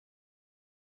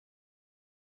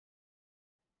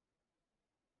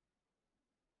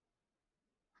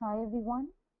Hi everyone,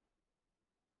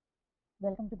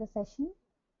 welcome to the session,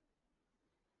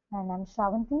 and I'm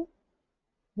Shravanti,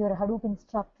 your Hadoop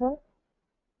instructor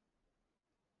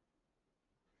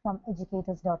from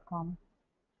educators.com.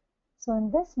 So in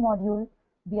this module,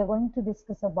 we are going to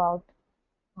discuss about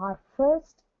our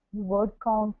first word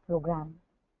count program.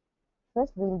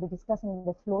 First, we will be discussing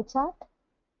the flowchart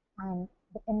and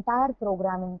the entire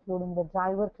program, including the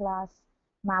driver class,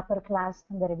 mapper class,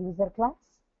 and the reducer class,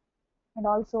 and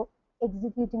also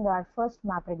executing our first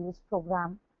MapReduce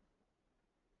program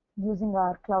using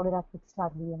our Cloudera Quick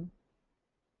Start VM.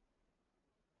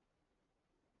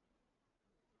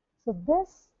 So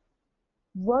this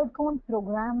word count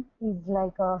program is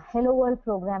like a hello world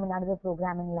program in other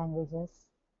programming languages.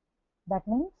 That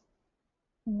means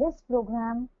in this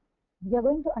program, we are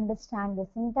going to understand the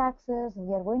syntaxes,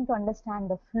 we are going to understand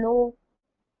the flow,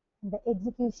 the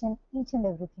execution, each and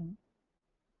everything.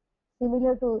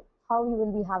 Similar to how you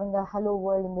will be having a hello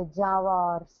world in the Java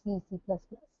or C, C++.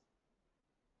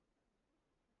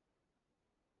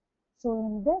 So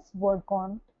in this word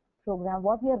count program,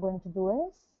 what we are going to do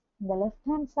is, on the left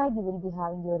hand side, you will be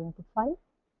having your input file.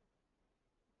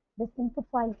 This input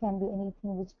file can be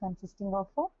anything which consisting of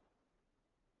a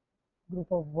group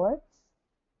of words.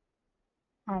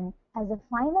 And as a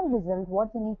final result,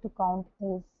 what we need to count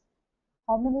is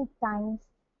how many times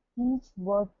each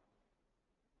word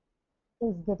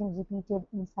is getting repeated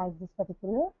inside this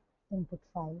particular input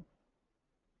file.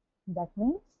 That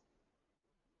means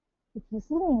if you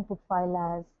see the input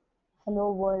file as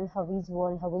hello world, how is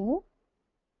world, how are you?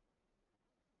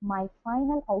 My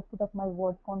final output of my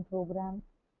word count program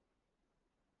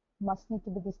must need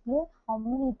to be displayed how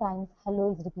many times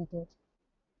hello is repeated.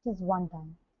 It is one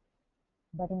time.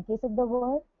 But in case of the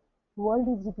word, world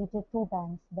is repeated 2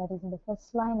 times, that is in the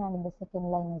first line and in the second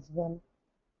line as well.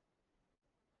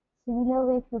 Similar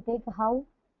way, if you take how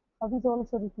is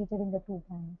also repeated in the 2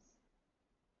 times.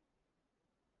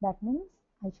 That means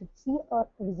I should see a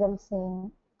result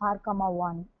saying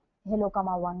r1, hello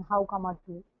 1, how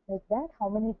 2, like that. How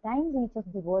many times each of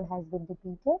the word has been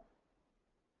repeated,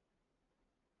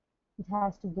 it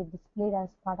has to get displayed as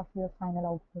part of your final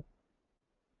output.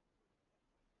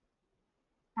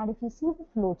 And if you see the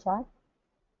flowchart,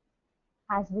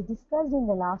 as we discussed in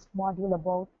the last module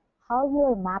about how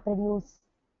your MapReduce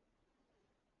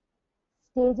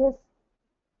stages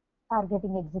are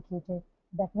getting executed.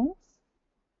 That means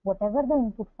whatever the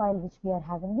input file which we are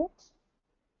having it,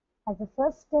 as a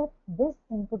first step, this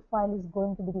input file is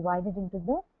going to be divided into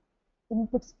the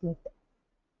input split.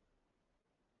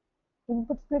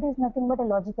 Input split is nothing but a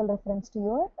logical reference to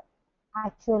your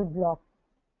actual block,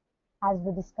 as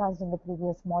we discussed in the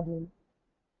previous module.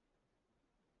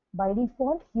 By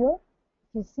default, here,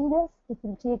 if you see this, it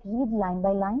will take read line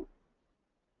by line,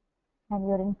 and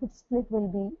your input split will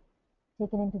be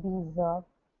taken into these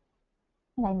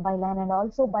line by line. And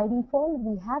also by default,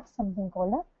 we have something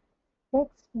called a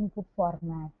text input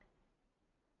format.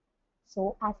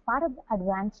 So as part of the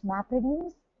advanced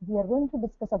MapReduce, we are going to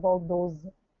discuss about those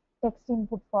text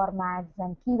input formats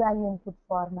and key value input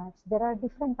formats. There are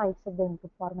different types of the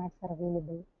input formats are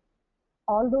available.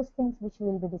 All those things which we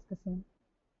will be discussing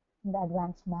in the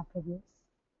advanced MapReduce.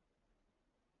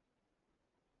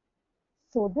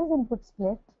 So this input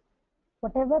split,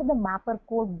 whatever the mapper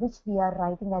code which we are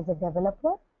writing as a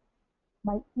developer,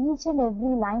 by each and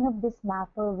every line of this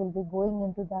mapper will be going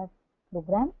into that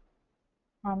program,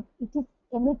 and it is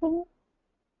emitting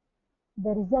the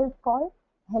result called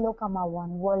hello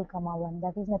 1, world 1.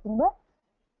 That is nothing but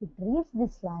it reads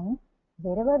this line,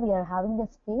 wherever we are having the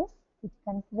space, it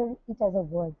considers it as a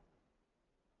word.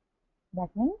 That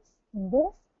means in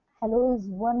this, hello is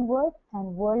one word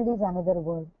and world is another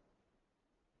word.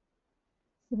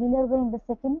 Similar way in the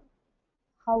second,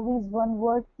 how is one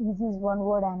word, is one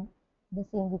word, and the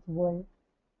same with world.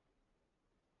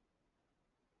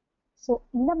 So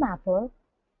in the mapper,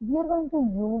 we are going to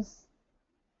use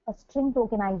a string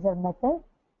tokenizer method,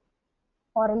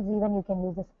 or else even you can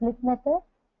use a split method.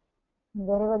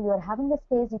 Wherever you are having a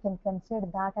space, you can consider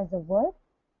that as a word.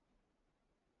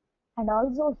 And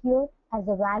also here as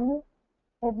a value,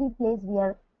 every place we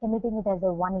are emitting it as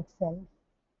a 1 itself.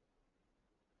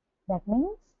 That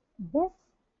means this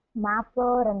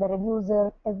mapper and the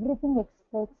reducer, everything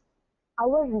expects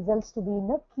our results to be in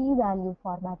the key value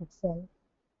format itself.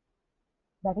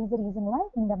 That is the reason why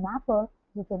in the mapper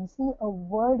you can see a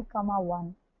word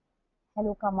 1,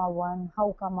 hello 1,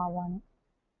 how 1,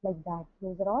 like that.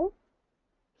 Those are all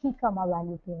key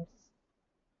value pairs.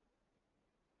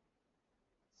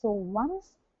 So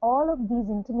once all of these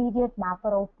intermediate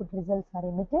mapper output results are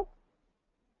emitted,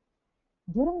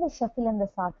 during the shuffle and the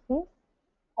sort phase,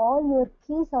 all your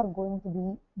keys are going to be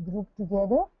grouped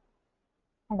together,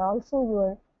 and also your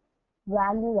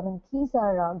keys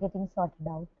are getting sorted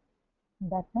out.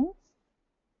 That means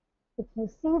if you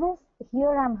see this,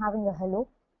 here I'm having a hello,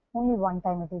 only one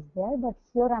time it is there, but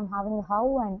here I'm having a how,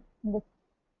 and in the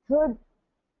third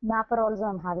mapper also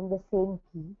I'm having the same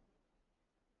key.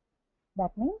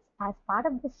 That means as part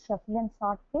of this shuffle and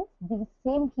sort phase, these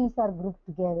same keys are grouped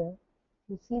together.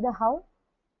 You see the how?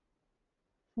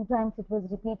 2 times it was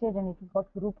repeated and it got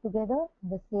grouped together.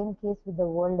 The same case with the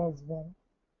world as well.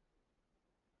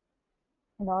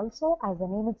 And also, as the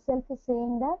name itself is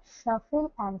saying that,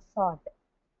 shuffle and sort.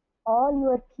 All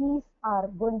your keys are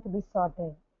going to be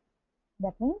sorted.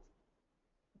 That means,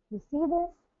 if you see this,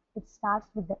 it starts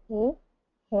with the A,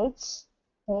 H,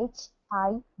 H, I,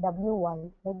 W, Y.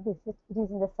 Like this, it is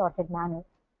in the sorted manner.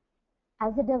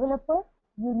 As a developer,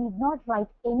 you need not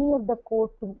write any of the code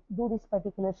to do this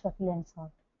particular shuffle and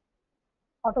sort.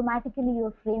 Automatically,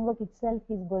 your framework itself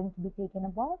is going to be taken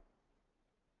about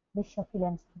the shuffle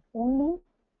and sort. Only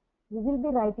we will be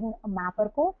writing a mapper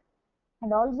code,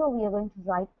 and also we are going to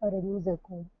write a reducer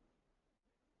code.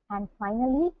 And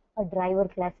finally, a driver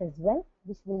class as well,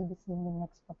 which we will be seeing in the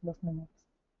next couple of minutes.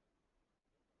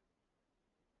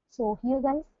 So here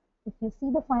guys, if you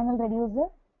see the final reducer,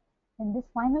 in this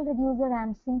final reducer, I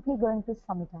am simply going to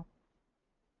sum it up.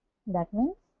 That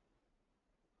means,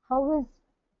 how is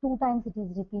 2 times it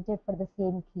is repeated for the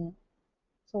same key?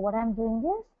 So what I am doing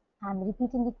is, I am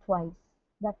repeating it twice.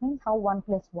 That means how 1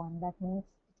 plus 1, that means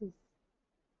it is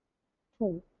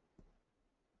 2.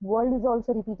 World is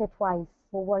also repeated twice,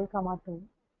 so world comma 2.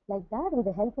 Like that, with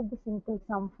the help of the simple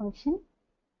sum function,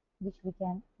 which we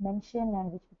can mention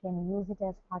and which we can use it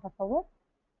as part of our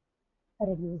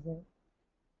reducer.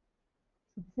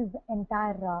 So this is the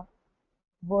entire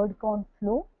word count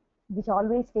flow, which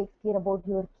always takes care about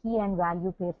your key and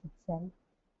value pairs itself.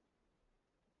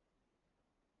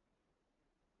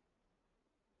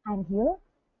 And here,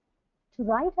 to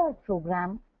write our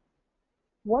program,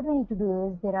 what we need to do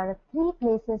is, there are 3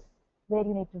 places where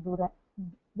you need to do that,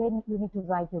 where you need to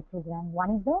write your program.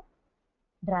 One is the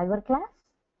driver class.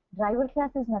 Driver class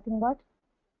is nothing but,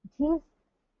 it is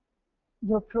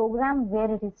your program where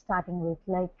it is starting with.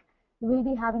 Like, you will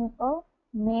be having a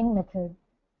main method,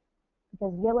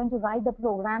 because we are going to write the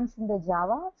programs in the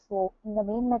Java. So in the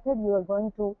main method, you are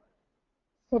going to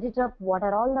set it up, what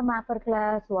are all the mapper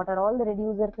class, what are all the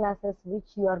reducer classes which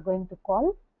you are going to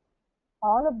call.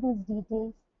 All of these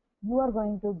details you are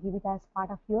going to give it as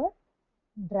part of your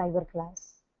driver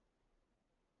class.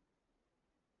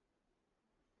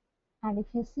 And if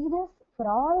you see this, for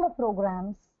all the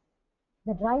programs,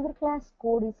 the driver class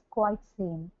code is quite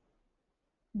same.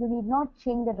 You need not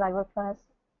change the driver class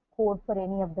code for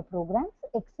any of the programs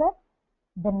except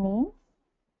the names.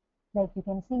 Like, you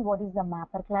can see what is the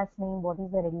mapper class name, what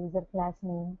is the reducer class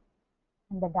name,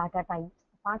 and the data types.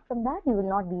 Apart from that, you will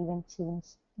not be even change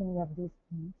any of these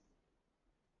things.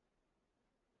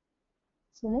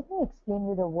 So let me explain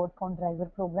you the word count driver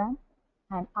program,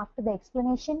 and after the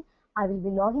explanation, I will be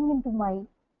logging into my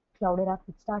Cloudera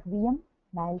Quickstart VM,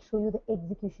 and I will show you the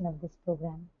execution of this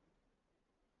program.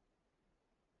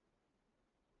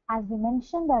 As we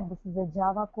mentioned that this is a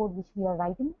Java code which we are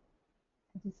writing,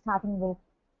 it is starting with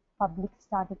public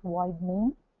static void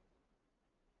main,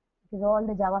 because all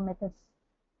the Java methods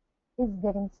is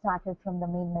getting started from the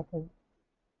main method.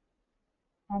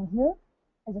 And here,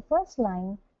 as a first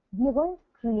line, we are going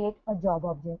to create a job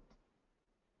object.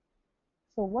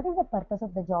 So what is the purpose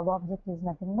of the job object is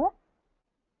nothing but,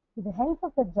 with the help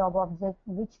of the job object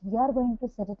which we are going to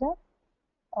set it up,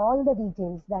 all the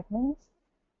details. That means,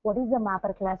 what is the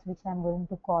mapper class which I am going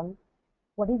to call,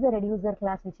 what is the reducer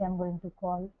class which I am going to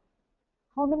call,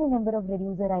 how many number of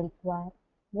reducer I require,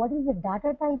 what is the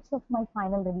data types of my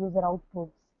final reducer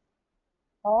outputs.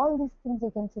 All these things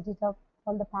you can set it up,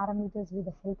 all the parameters, with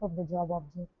the help of the job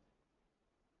object.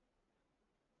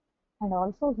 And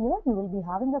also here you will be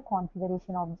having a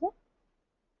configuration object.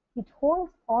 It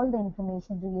holds all the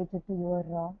information related to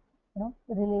your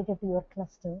related to your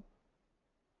cluster.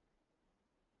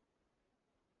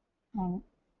 And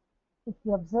if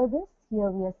you observe this,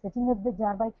 here we are setting up the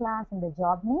jar by class and the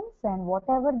job names, and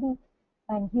whatever the,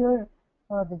 and here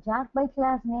the jar by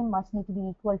class name must need to be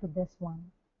equal to this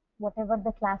one. Whatever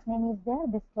the class name is there,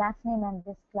 this class name and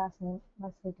this class name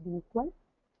must need to be equal.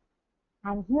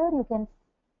 And here you can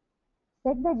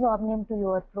set the job name to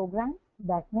your program.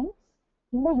 That means,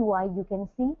 in the UI you can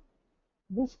see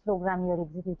which program you are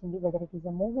executing, whether it is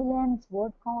a movie lens,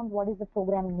 word count, what is the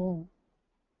program name.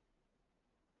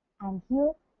 And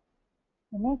here,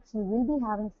 the next, we will be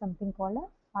having something called a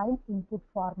file input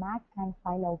format and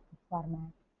file output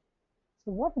format.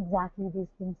 So what exactly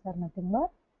these things are nothing but,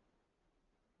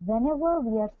 whenever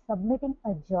we are submitting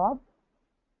a job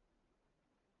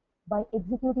by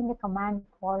executing a command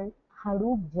called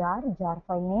Hadoop jar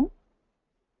file name,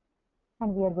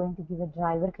 and we are going to give a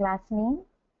driver class name,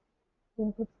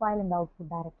 input file and output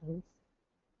directories.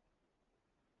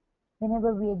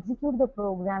 Whenever we execute the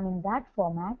program in that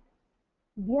format,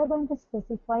 we are going to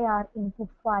specify our input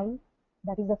file,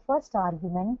 that is the first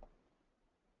argument.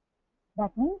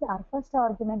 That means our first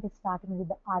argument is starting with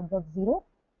the arg0,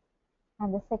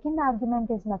 and the second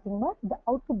argument is nothing but the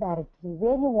output directory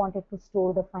where you wanted to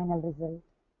store the final result.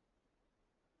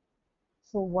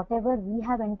 So whatever we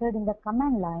have entered in the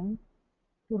command line,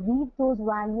 to read those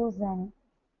values, and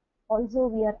also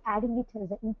we are adding it as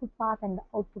the input path and the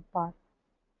output path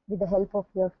with the help of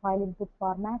your file input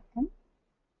format and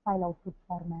file output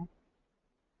format.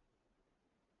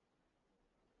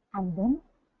 And then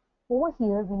over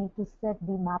here we need to set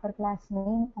the mapper class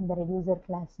name and the reducer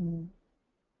class name.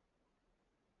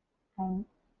 And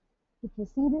if you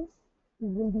see this, we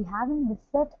will be having the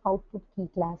set output key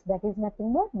class. That is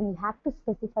nothing but we have to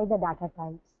specify the data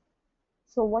types.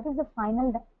 So what is the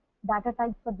final data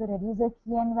type for the reducer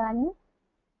key and value?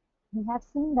 We have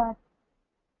seen that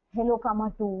hello,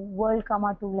 2, world,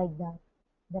 2, like that.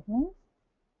 That means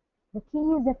the key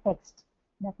is a text.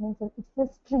 That means it's a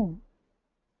string.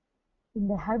 In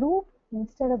the Hadoop,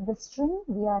 instead of the string,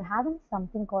 we are having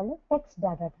something called a text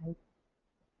data type.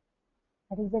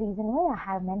 That is the reason why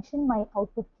I have mentioned my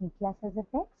output key class as a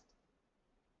text.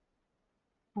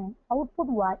 And output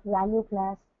value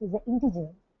class is an integer,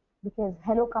 because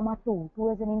hello,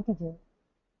 2 is an integer.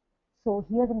 So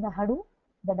here in the Hadoop,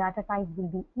 the data type will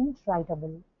be int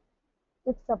writable.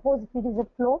 If suppose if it is a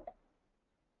float,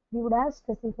 we would have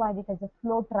specified it as a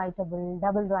float writable,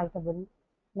 double writable,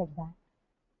 like that.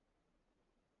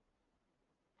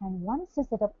 And once you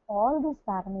set up all these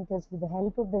parameters with the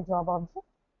help of the job object,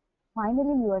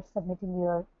 finally you are submitting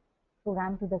your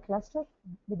program to the cluster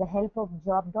with the help of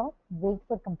job.wait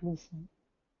for completion.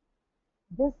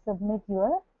 This submit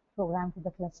your program to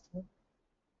the cluster.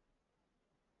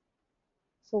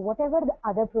 So whatever the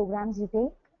other programs you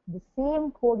take, the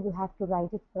same code you have to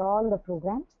write it for all the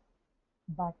programs,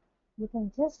 but you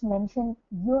can just mention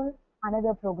your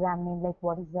another program name, like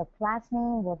what is the class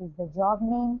name, what is the job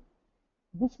name,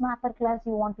 which mapper class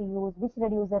you want to use, which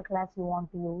reducer class you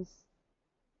want to use,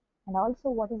 and also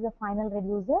what is the final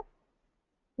reducer,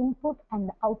 input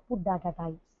and output data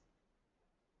types.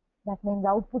 That means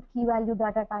output key value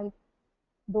data type,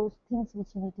 those things which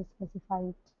you need to specify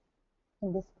it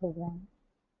in this program.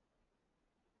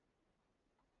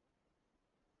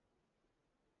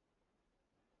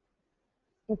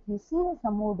 If you see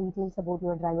some more details about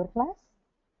your driver class,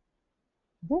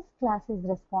 this class is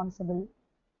responsible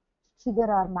to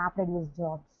trigger our MapReduce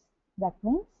jobs. That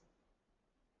means,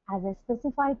 as I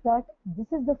specified that this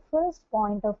is the first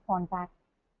point of contact.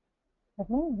 That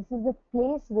means this is the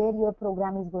place where your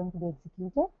program is going to be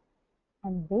executed,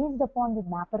 and based upon the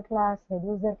mapper class,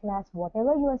 reducer class,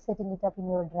 whatever you are setting it up in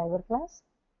your driver class,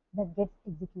 that gets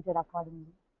executed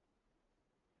accordingly.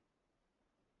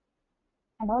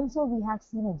 And also we have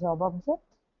seen a job object.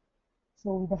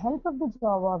 So with the help of the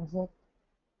job object,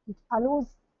 it allows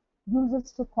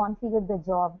users to configure the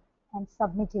job and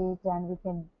submit it, and we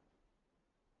can,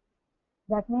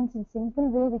 that means in simple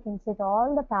way we can set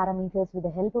all the parameters with the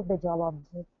help of the job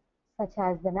object, such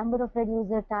as the number of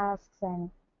reducer tasks and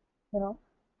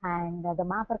and the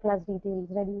mapper class details,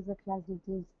 reducer class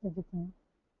details, everything.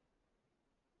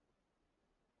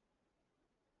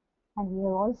 And we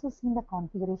have also seen the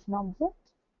configuration object.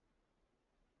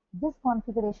 This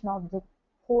configuration object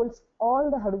holds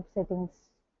all the Hadoop settings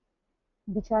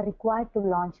which are required to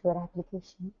launch your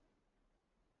application.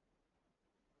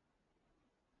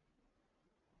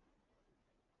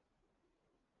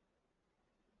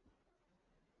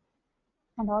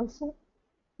 And also,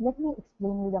 let me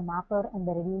explain you the mapper and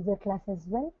the reducer class as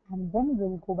well, and then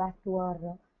we'll go back to our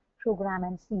program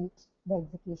and see it, the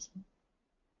execution.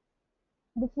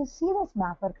 And if you see this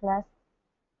mapper class,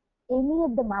 any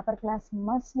of the mapper class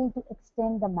must need to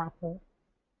extend the mapper.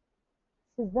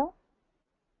 This is the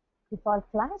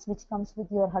default class which comes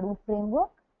with your Hadoop framework.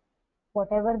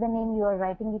 Whatever the name you are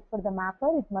writing it for the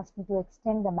mapper, it must need to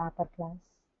extend the mapper class.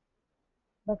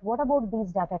 But what about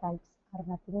these data types? Are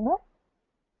nothing but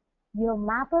your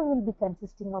mapper will be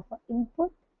consisting of an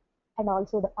input and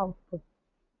also the output.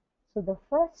 So the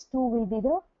first two will be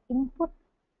the input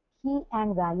key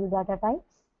and value data types,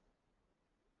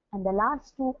 and the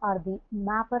last two are the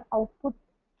mapper output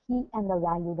key and the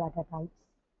value data types.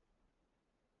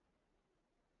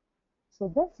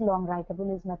 So this long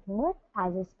writable is nothing but,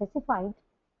 as I specified,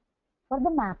 For the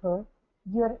mapper,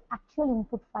 your actual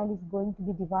input file is going to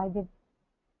be divided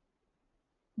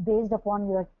based upon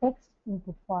your text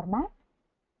input format.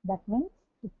 That means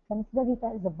it consider it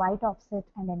as a byte offset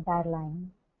and entire line.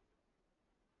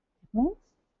 It means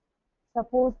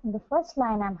suppose in the first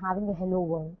line I'm having a hello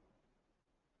world.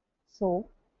 So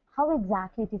how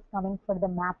exactly it is coming for the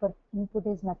mapper input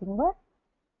is nothing but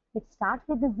it starts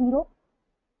with the 0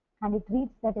 and it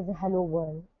reads that as a hello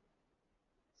world.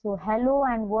 So hello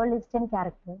and world is 10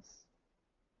 characters.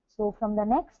 So from the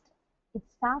next it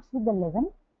starts with the 11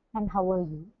 and how are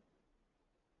you.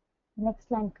 The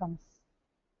next line comes.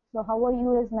 So how are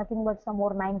you is nothing but some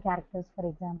more 9 characters, for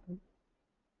example.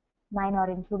 9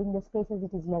 or including the spaces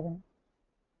it is 11.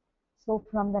 So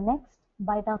from the next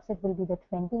byte offset will be the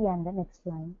 20 and the next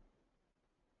line.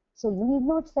 So you need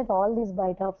not set all these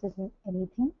byte offsets in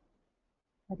anything,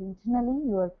 but internally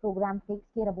your program takes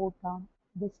care about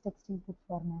this text input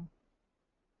format.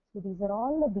 So these are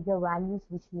all the bigger values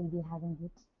which we will be having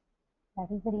it.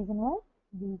 That is the reason why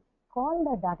we call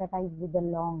the data type with the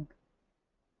long.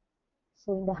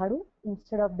 So in the Hadoop,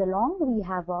 instead of the long, we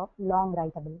have a long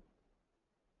writable.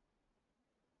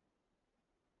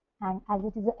 And as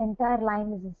it is an entire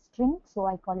line is a string, so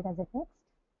I call it as a text.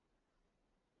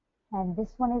 And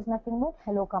this one is nothing but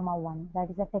hello, 1. That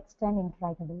is a text and int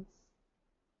writables.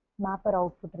 Mapper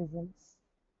output results.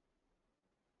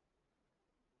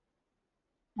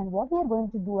 And what we are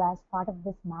going to do as part of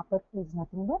this mapper is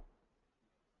nothing but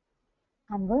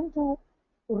I'm going to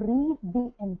read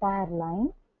the entire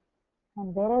line,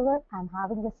 and wherever I'm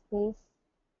having a space,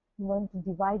 I'm going to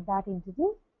divide that into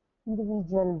the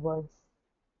individual words.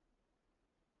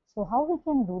 So how we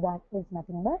can do that is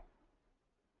nothing but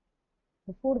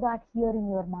before that, here in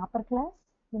your mapper class,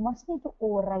 you must need to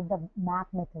override the map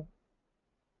method.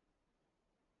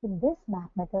 In this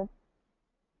map method,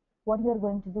 what you are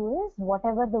going to do is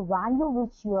whatever the value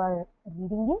which you are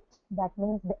reading it, that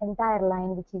means the entire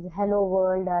line which is hello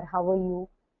world or how are you,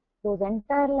 those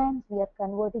entire lines we are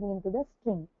converting into the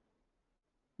string.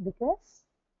 Because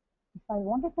if I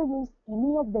wanted to use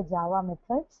any of the Java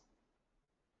methods,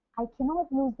 I cannot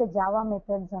use the Java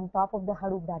methods on top of the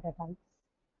Hadoop data types.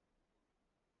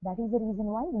 That is the reason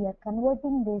why we are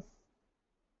converting this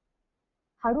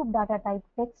Hadoop data type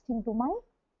text into my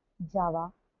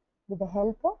Java with the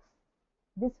help of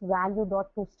this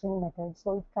value.toString method.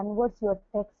 So it converts your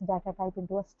text data type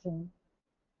into a string.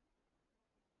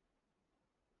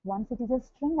 Once it is a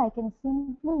string, I can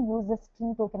simply use the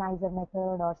string tokenizer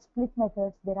method or split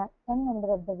methods. There are n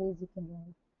number of the ways you can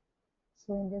write.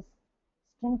 So in this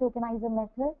string tokenizer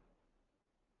method,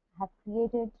 I have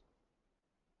created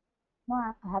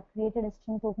a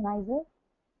string tokenizer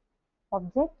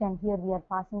object, and here we are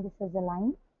passing this as a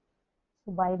line.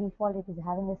 So by default, it is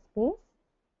having a space.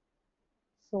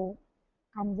 So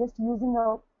I'm just using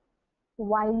a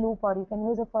while loop, or you can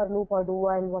use a for loop or do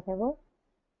while, whatever.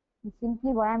 And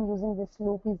simply why I'm using this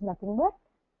loop is nothing but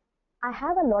I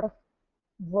have a lot of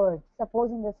words.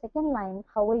 Suppose in the second line,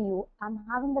 how are you? I'm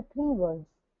having the 3 words.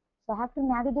 So I have to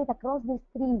navigate across these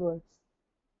 3 words.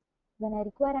 When I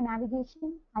require a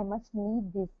navigation, I must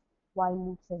need this while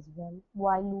loops as well.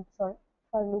 While loops or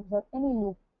for loops or any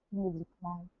loop is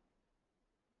required.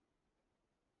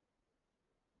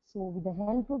 So with the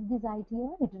help of this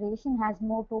ITR, iteration has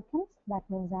more tokens. That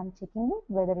means I'm checking it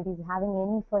whether it is having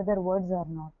any further words or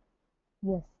not.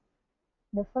 Yes.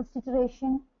 The first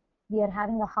iteration, we are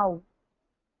having a how.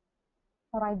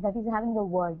 Alright, that is having a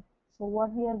word. So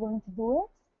what we are going to do is,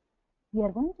 we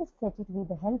are going to set it with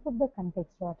the help of the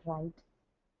context.write.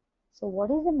 So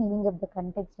what is the meaning of the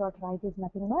context.write is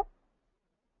nothing but,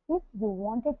 if you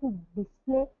wanted to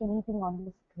display anything on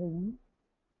the screen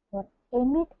or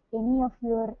emit any of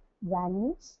your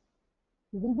values,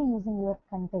 you will be using your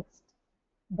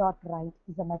context.write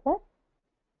is a method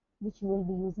which you will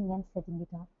be using and setting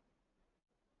it up.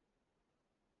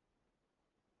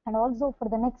 And also for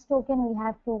the next token, we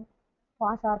have to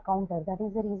pass our counter. That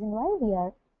is the reason why we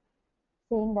are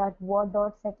saying that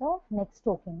word.set of next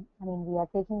token. I mean, we are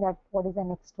taking that what is the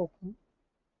next token.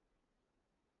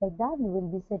 Like that, we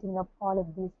will be setting up all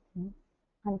of these things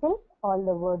until all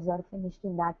the words are finished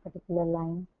in that particular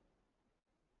line.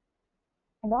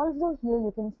 And also here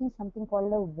you can see something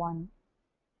called a 1.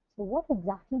 So what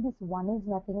exactly this 1 is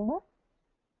nothing but,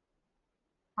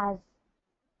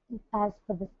 as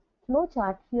for the flow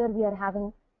chart, here we are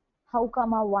having how,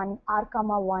 1, r,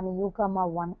 1, u,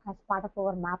 1 as part of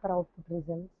our mapper output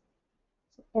results.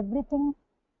 So everything,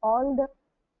 all the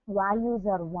values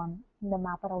are 1 in the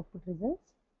mapper output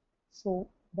results. So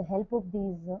the help of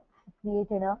these have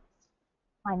created a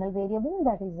final variable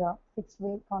that is a fixed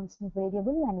constant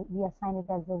variable, and we assign it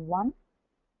as a 1.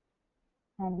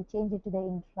 and we change it to the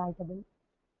int writable.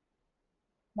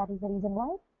 That is the reason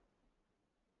why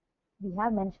we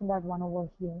have mentioned that one over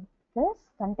here. Because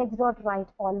context.write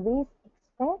always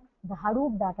expects the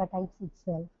Hadoop data types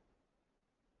itself.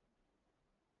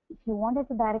 If you wanted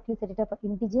to directly set it up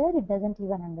an integer, it doesn't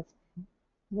even understand.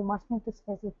 You must need to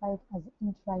specify it as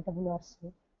int writable or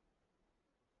so.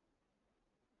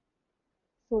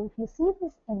 So if you see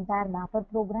this entire mapper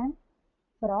program,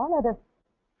 for all other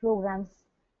programs,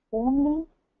 only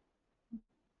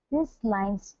this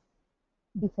lines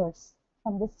differs.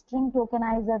 From the string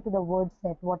tokenizer to the word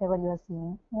set, whatever you are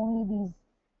seeing, only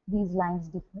these lines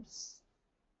differs.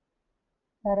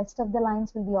 The rest of the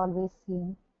lines will be always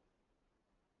same.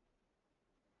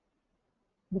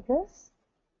 Because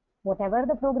whatever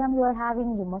the program you are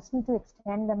having, you must need to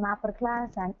extend the mapper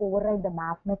class and override the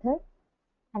map method.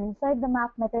 And inside the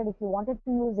map method, if you wanted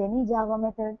to use any Java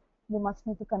method, you must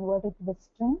need to convert it to the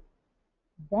string.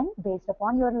 Then, based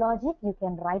upon your logic, you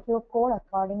can write your code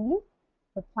accordingly.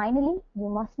 But finally, you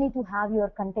must need to have your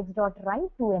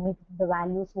context.write to emit the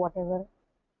values, whatever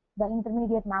the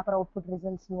intermediate mapper output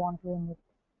results you want to emit.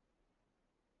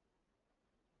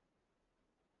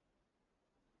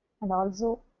 And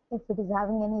also, if it is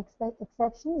having any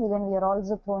exceptions, even we are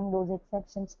also throwing those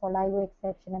exceptions for IO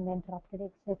exception and the interrupted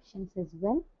exceptions as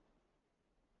well.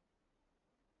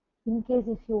 In case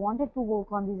if you wanted to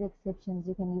work on these exceptions,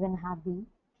 you can even have the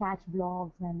catch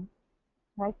blocks and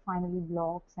write finally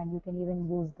blocks, and you can even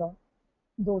use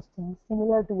those things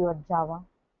similar to your Java.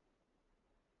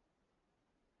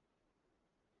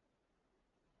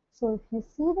 So if you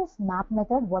see this map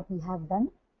method, what we have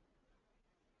done,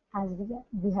 as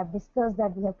we have discussed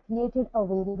that we have created a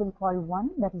variable called 1,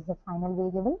 that is the final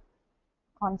variable,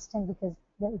 constant because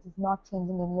it is not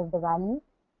changing any of the value.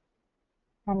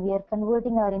 And we are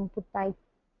converting our input type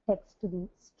text to the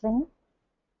string.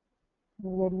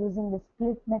 We are using the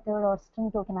split method or string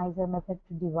tokenizer method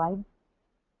to divide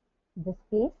the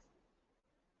space.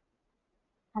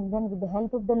 And then with the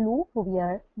help of the loop, we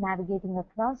are navigating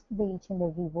across to each and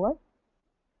every word.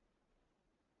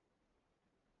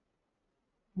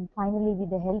 And finally, with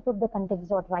the help of the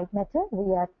context.write method,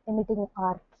 we are emitting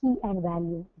our key and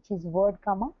value, which is word,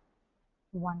 comma,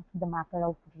 1 for the mapper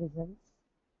output results.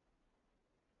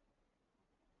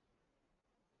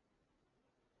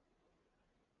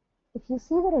 If you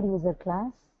see the reducer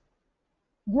class,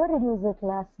 your reducer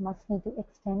class must need to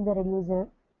extend the reducer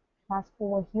class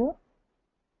over here.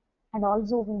 And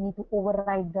also we need to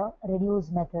override the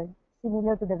reduce method,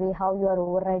 similar to the way how you are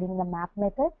overriding the map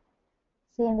method.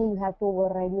 Same way you have to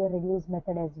override your reduce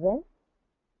method as well.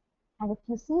 And if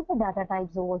you see the data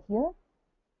types over here,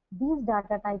 these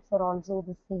data types are also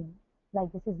the same.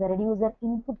 Like this is the reducer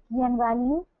input key and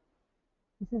value.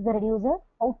 This is the reducer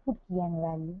output key and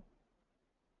value.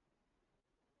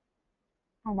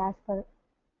 And as per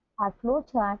our flow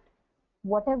chart,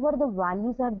 whatever the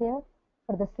values are there,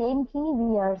 for the same key,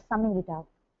 we are summing it up.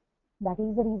 That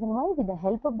is the reason why with the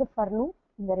help of the for loop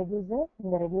in the reducer, in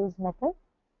the reduce method,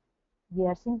 we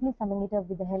are simply summing it up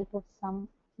with the help of sum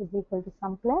is equal to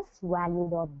sum plus value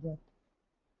dot get.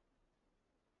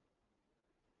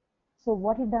 So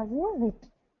what it does is it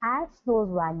adds those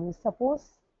values. Suppose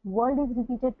world is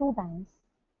repeated 2 times.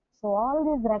 So all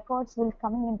these records will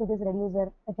coming into this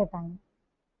reducer at a time.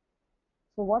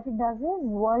 So what it does is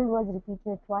world was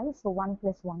repeated twice, so 1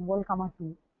 plus 1, world comma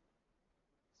 2.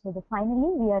 So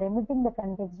finally we are emitting the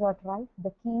context.write,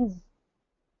 the key is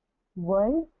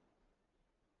world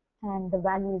and the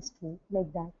value is 2,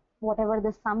 like that. Whatever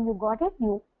the sum you got it,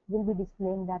 you will be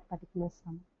displaying that particular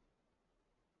sum.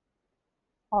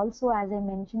 Also, as I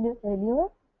mentioned earlier,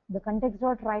 the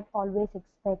context.write always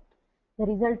expect the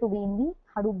result to be in the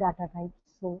Hadoop data type.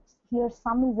 So here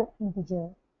sum is an integer.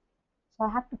 So I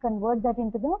have to convert that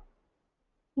into the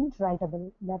int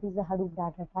writable, that is the Hadoop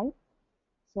data type.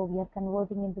 So we are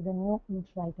converting into the new int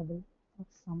writable of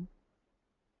sum.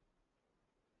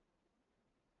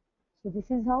 So this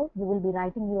is how you will be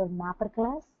writing your mapper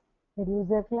class,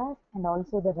 reducer class, and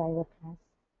also the driver class.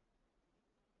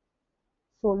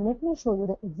 So let me show you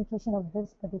the execution of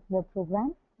this particular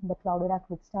program in the Cloudera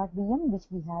Quick Start VM, which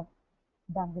we have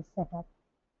done this setup.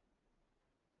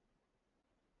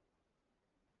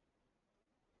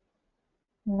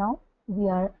 Now we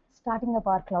are starting up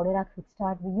our Cloudera Quick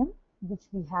Start VM, which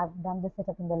we have done the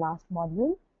setup in the last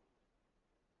module.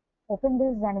 Open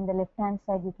this, and in the left hand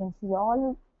side you can see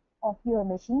all of your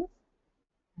machines,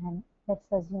 and let's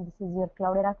assume this is your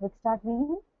Cloudera Quick Start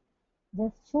VM.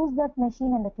 Just choose that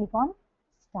machine and click on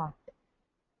Start.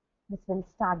 This will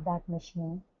start that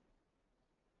machine.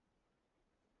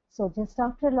 So just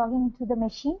after logging into the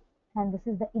machine, And this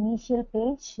is the initial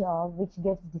page which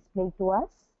gets displayed to us.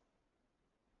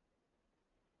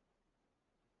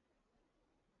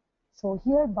 So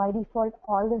here by default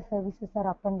all the services are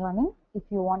up and running. If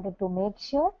you wanted to make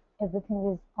sure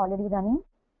everything is already running,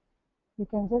 you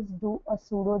can just do a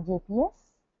sudo jps.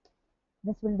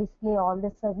 This will display all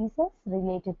the services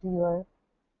related to your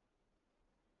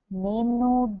name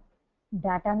node,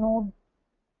 data node,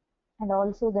 and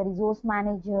also the resource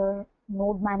manager,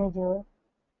 node manager.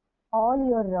 All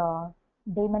your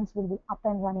daemons will be up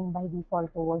and running by default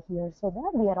over here, so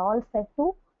that we are all set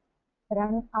to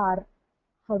run our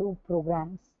Hadoop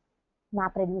programs,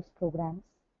 MapReduce programs.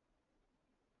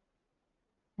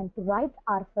 And to write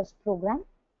our first program,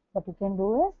 what you can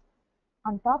do is,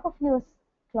 on top of your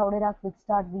Cloudera Quick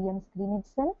Start VM screen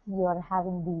itself, you are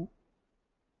having the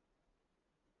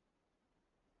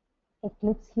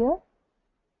Eclipse here.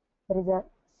 There is a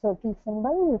circle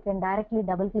symbol. You can directly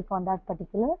double click on that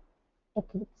particular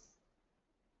Eclipse.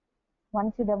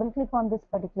 Once you double click on this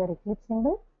particular Eclipse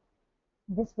symbol,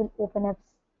 this will open up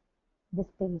this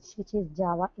page, which is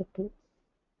Java Eclipse.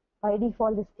 By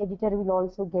default, this editor will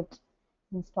also get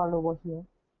installed over here.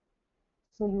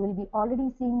 So you will be already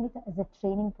seeing it as a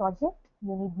training project.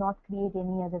 You need not create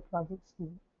any other projects here.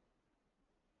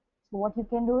 So what you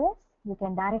can do is, you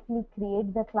can directly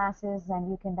create the classes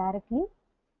and you can directly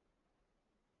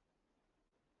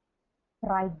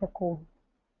write the code.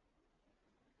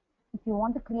 If you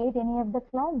want to create any of the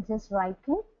class, just right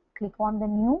click, click on the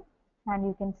new, and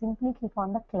you can simply click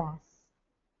on the class.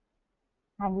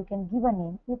 And you can give a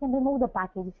name. You can remove the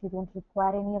package if you don't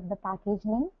require any of the package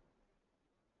name.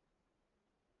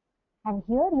 And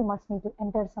here you must need to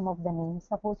enter some of the names.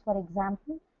 Suppose for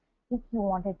example, if you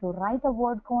wanted to write a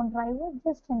word count driver,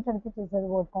 just enter this as a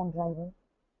word count driver,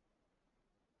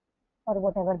 or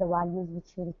whatever the values which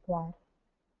you require.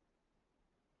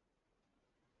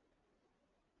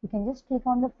 You can just click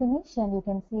on the finish and you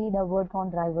can see the word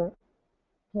count driver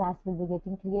class will be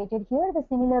getting created here. The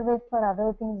similar way for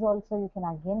other things also, you can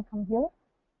again come here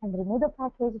and remove the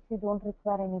package if you don't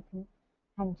require anything,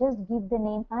 and just give the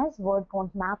name as word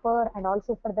count mapper, and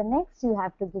also for the next you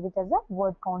have to give it as a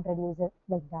word count reducer,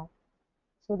 like that.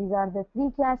 So these are the three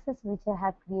classes which I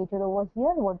have created over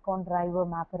here: word count driver,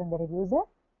 mapper, and the reducer.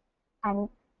 And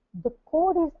the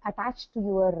code is attached to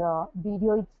your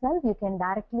video itself. You can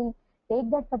directly take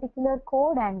that particular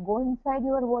code and go inside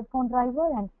your word count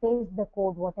driver and paste the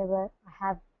code whatever I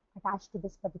have attached to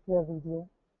this particular video.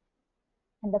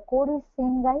 And the code is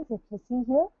same, guys. If you see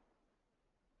here,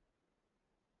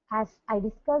 as I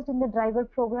discussed in the driver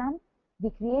program, we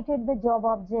created the job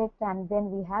object and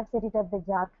then we have set it up the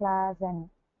jar class and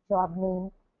job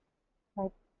name.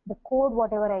 Right? The code,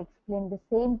 whatever I explained, the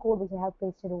same code which I have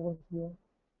pasted over here.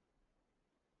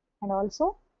 And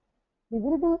also, we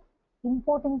will be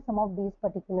importing some of these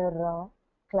particular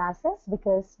classes,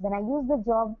 because when I use the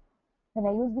job, when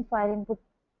I use the file input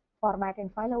format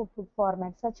and file output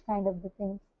format, such kind of the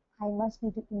things, I must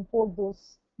need to import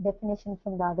those definitions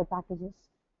from the other packages.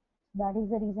 That is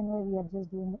the reason why we are just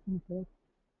doing the import.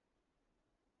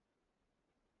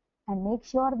 And make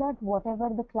sure that whatever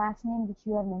the class name which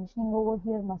you are mentioning over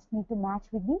here must need to match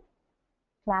with the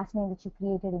class name which you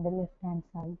created in the left hand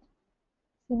side.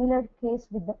 Similar case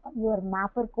with your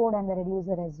mapper code and the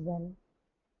reducer as well.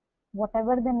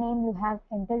 Whatever the name you have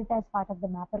entered as part of the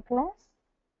mapper class,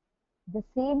 the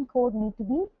same code need to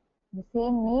be, the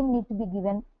same name need to be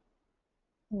given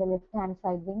in the left hand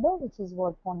side window, which is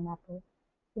word count mapper.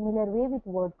 Similar way with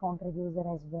word count reducer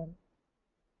as well.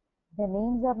 The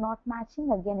names are not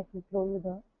matching, again it will throw you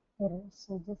the error.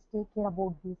 So just take care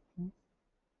about these things.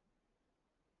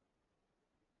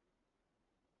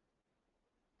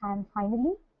 And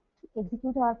finally, to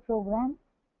execute our program,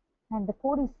 and the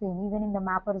code is same even in the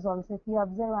mappers also. If you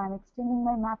observe, I am extending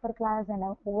my mapper class and I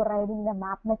am overriding the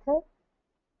map method,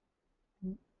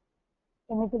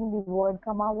 emitting the word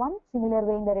comma 1. Similar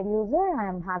way in the reducer, I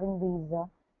am having these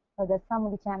the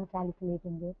sum which I am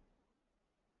calculating it.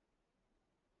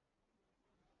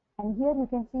 And here you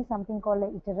can see something called a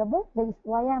iterable.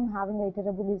 Why I am having a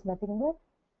iterable is nothing but,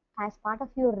 as part of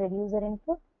your reducer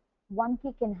input, one key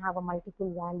can have a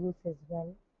multiple values as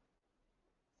well.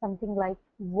 Something like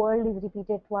world is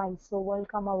repeated twice, so world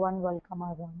comma 1, world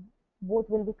comma 1. Both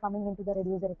will be coming into the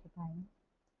reducer at a time.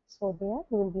 So there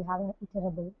you will be having an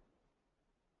iterable.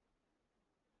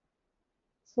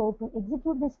 So to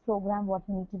execute this program, what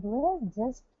you need to do is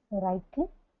just right click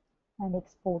and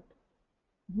export.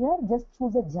 Here just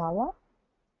choose a Java,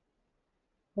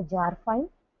 the jar file,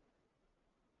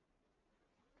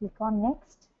 click on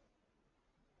next,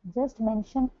 just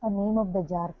mention a name of the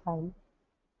jar file.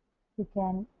 You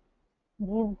can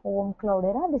Give home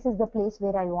Cloudera. This is the place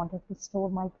where I wanted to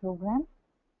store my program.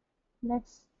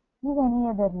 Let's give any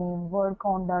other name,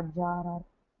 wordcount.jar or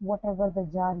whatever the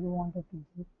jar you wanted to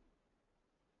give.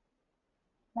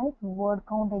 Like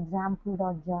wordcount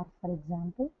example.jar, for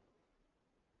example.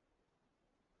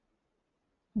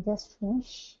 Just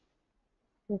finish.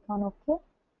 Click on OK.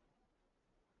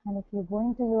 And if you go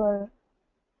into your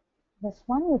this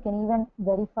one, you can even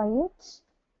verify it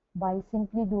by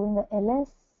simply doing the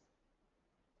ls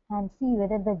and see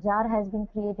whether the jar has been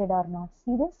created or not.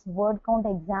 See this word count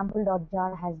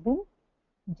example.jar has been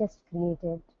just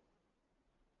created.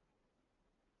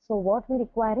 So what we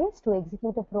require is to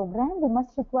execute a program, we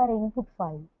must require an input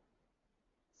file.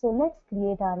 So let's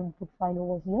create our input file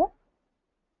over here.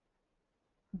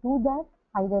 To do that,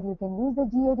 either you can use the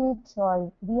gedit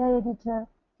or vi editor,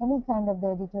 any kind of the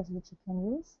editors which you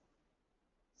can use.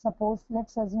 Suppose,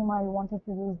 let's assume I wanted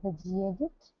to use the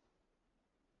gedit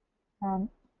and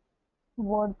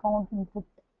word count input,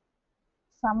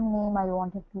 some name I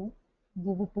wanted to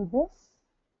give it to this,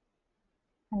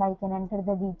 and I can enter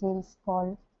the details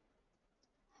called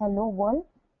hello world,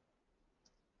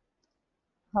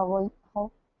 how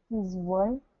is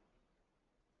world,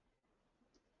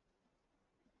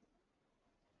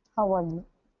 how are you.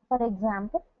 For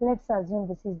example, let's assume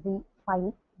this is the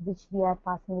file which we are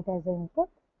passing it as an input.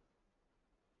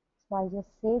 So I just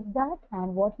save that,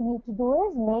 and what you need to do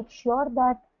is make sure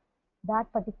that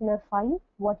that particular file,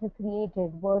 what you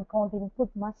created, word count input,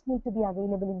 must need to be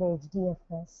available in the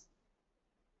HDFS.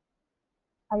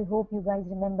 I hope you guys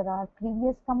remember our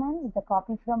previous commands, the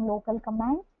copy from local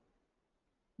command.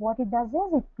 What it does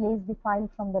is it plays the file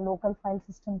from the local file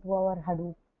system to our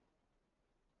Hadoop.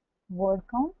 Word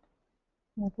count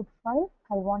input file,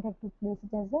 I wanted to place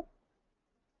it as a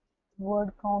word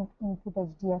count input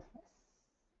HDFS.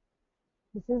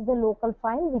 This is the local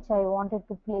file which I wanted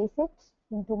to place it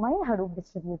into my Hadoop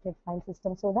distributed file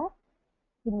system, so that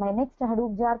in my next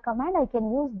Hadoop jar command I can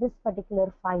use this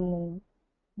particular file name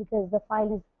because the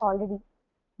file is already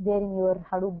there in your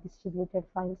Hadoop distributed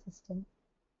file system.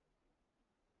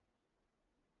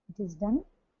 It is done.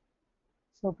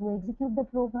 So to execute the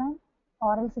program,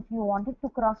 or else if you wanted to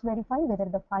cross verify whether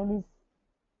the file is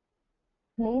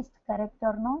placed correct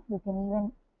or not, you can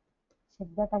even check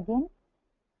that again.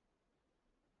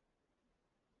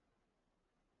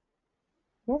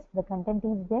 Yes, the content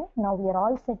is there. Now we are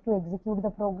all set to execute the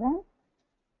program.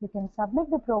 You can submit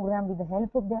the program with the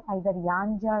help of the either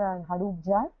yarn jar or Hadoop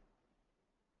jar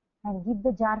and give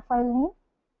the jar file name.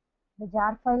 The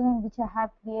jar file name which I have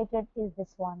created is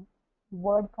this one,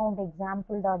 word count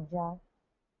example.jar.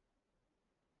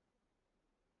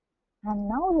 And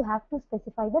now you have to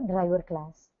specify the driver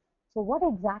class. So what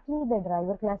exactly the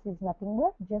driver class is nothing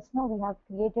but just now we have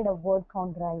created a word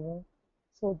count driver.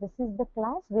 So this is the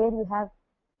class where you have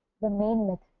the main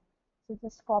method. So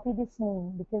just copy this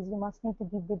name because you must need to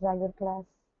give the driver class.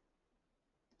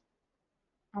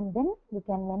 And then you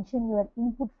can mention your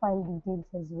input file details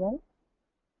as well.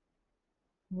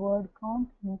 Word count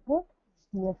input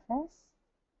HDFS.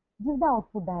 Give the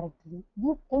output directory.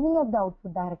 Give any of the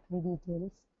output directory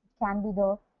details. It can be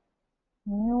the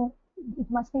new, it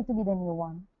must need to be the new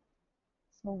one.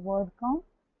 So word count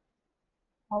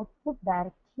output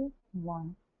directory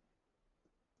 1.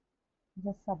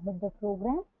 Just submit the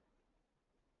program.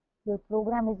 Your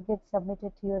program is get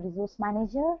submitted to your resource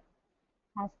manager.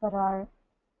 As per our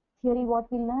theory, what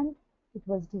we learned, it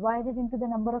was divided into the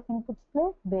number of inputs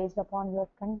played based upon your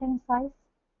content size,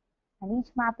 and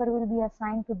each mapper will be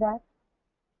assigned to that.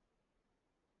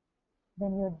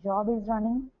 Then your job is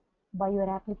running by your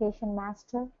application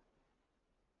master.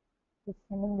 It's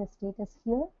sending the status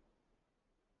here.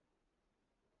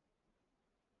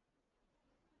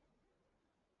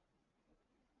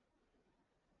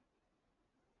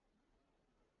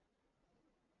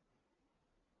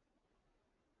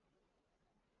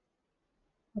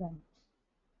 Right.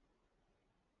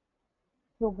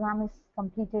 Program is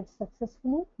completed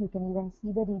successfully. You can even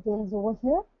see the details over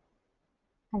here.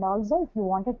 And also if you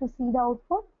wanted to see the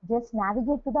output, just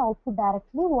navigate to the output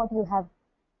directly what you have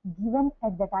given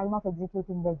at the time of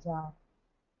executing the jar.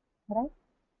 Right?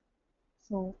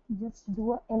 So just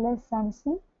do a ls and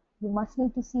see. You must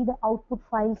need to see the output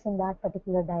files in that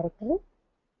particular directory.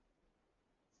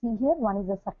 See here, one is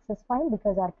a success file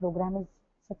because our program is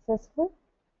successful,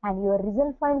 and your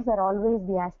result files are always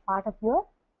be as part of your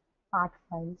part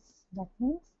files. That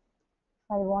means if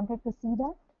I wanted to see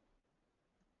that,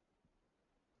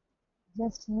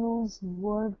 just use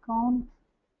word count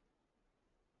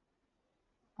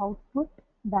output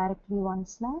directory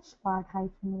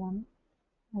 1/part-1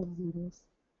 as zeros.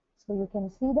 So you can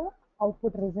see the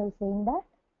output result saying that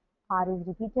R is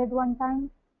repeated one time,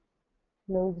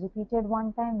 hello is repeated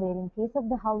one time, where in case of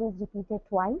the how is repeated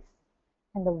twice,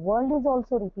 and the world is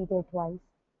also repeated twice.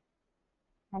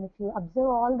 And if you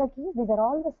observe all the keys, these are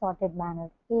all the sorted manner,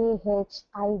 A, H,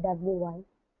 I, W, Y.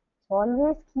 So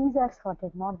always keys are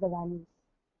sorted, not the values.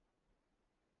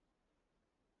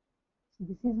 So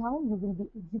this is how you will be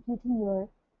executing your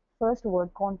first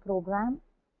word count program.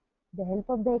 With the help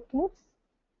of the Eclipse,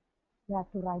 you have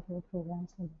to write your programs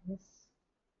like this.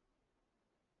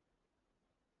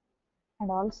 And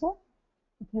also,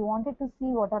 if you wanted to see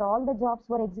what are all the jobs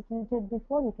were executed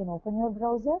before, you can open your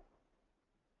browser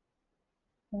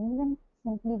and even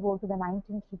simply go to the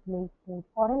 19888 port,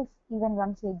 or else even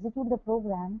once you execute the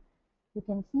program, you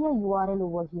can see a URL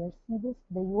over here. See this,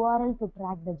 the URL to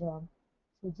track the job.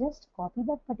 So just copy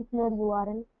that particular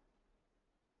URL,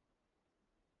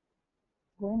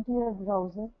 go into your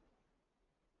browser,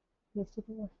 paste it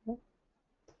over here.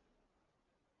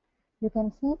 You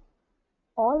can see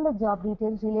all the job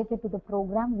details related to the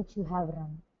program which you have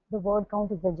run. The word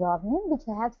count is the job name, which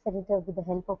I have set it up with the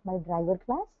help of my driver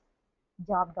class,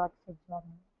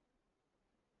 job.setJobName.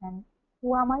 And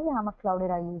who am I? I'm a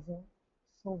Cloudera user.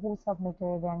 So who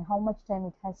submitted and how much time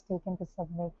it has taken to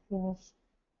submit, finish.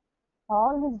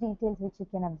 All these details which you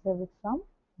can observe it from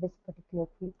this particular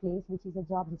place, which is a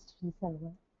job history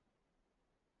server.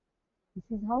 This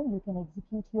is how you can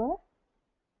execute your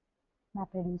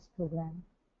MapReduce program.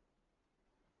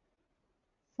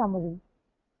 Summary.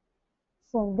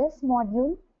 So in this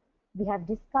module, we have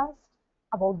discussed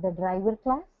about the driver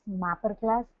class, mapper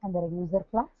class, and the reducer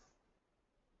class.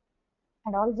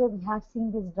 And also we have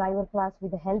seen this driver class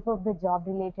with the help of the job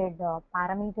related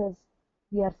parameters.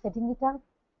 We are setting it up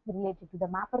related to the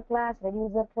mapper class,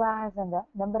 reducer class, and the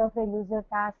number of reducer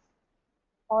tasks,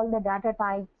 all the data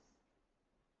types.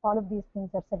 All of these things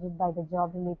are set by the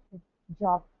job related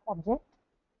job object.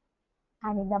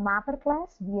 And in the mapper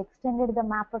class, we extended the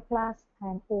mapper class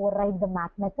and override the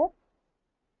map method.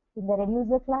 In the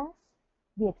reducer class,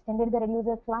 we extended the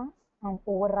reducer class and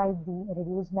override the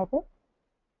reduce method.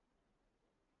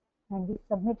 And we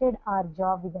submitted our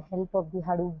job with the help of the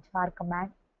Hadoop jar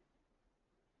command.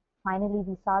 Finally,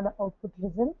 we saw the output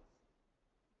results,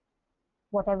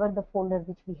 whatever the folder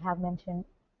which we have mentioned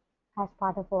as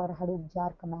part of our Hadoop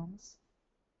jar commands.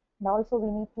 And also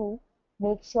we need to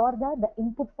make sure that the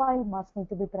input file must need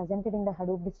to be presented in the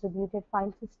Hadoop distributed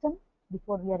file system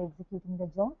before we are executing the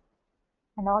job.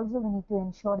 And also we need to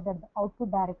ensure that the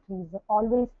output directory is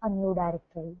always a new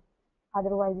directory.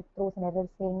 Otherwise it throws an error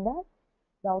saying that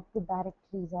the output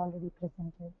directory is already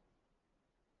presented.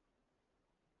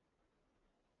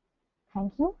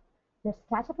 Thank you. Let's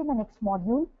catch up in the next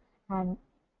module and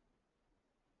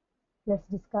let's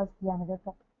discuss the another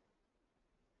topic.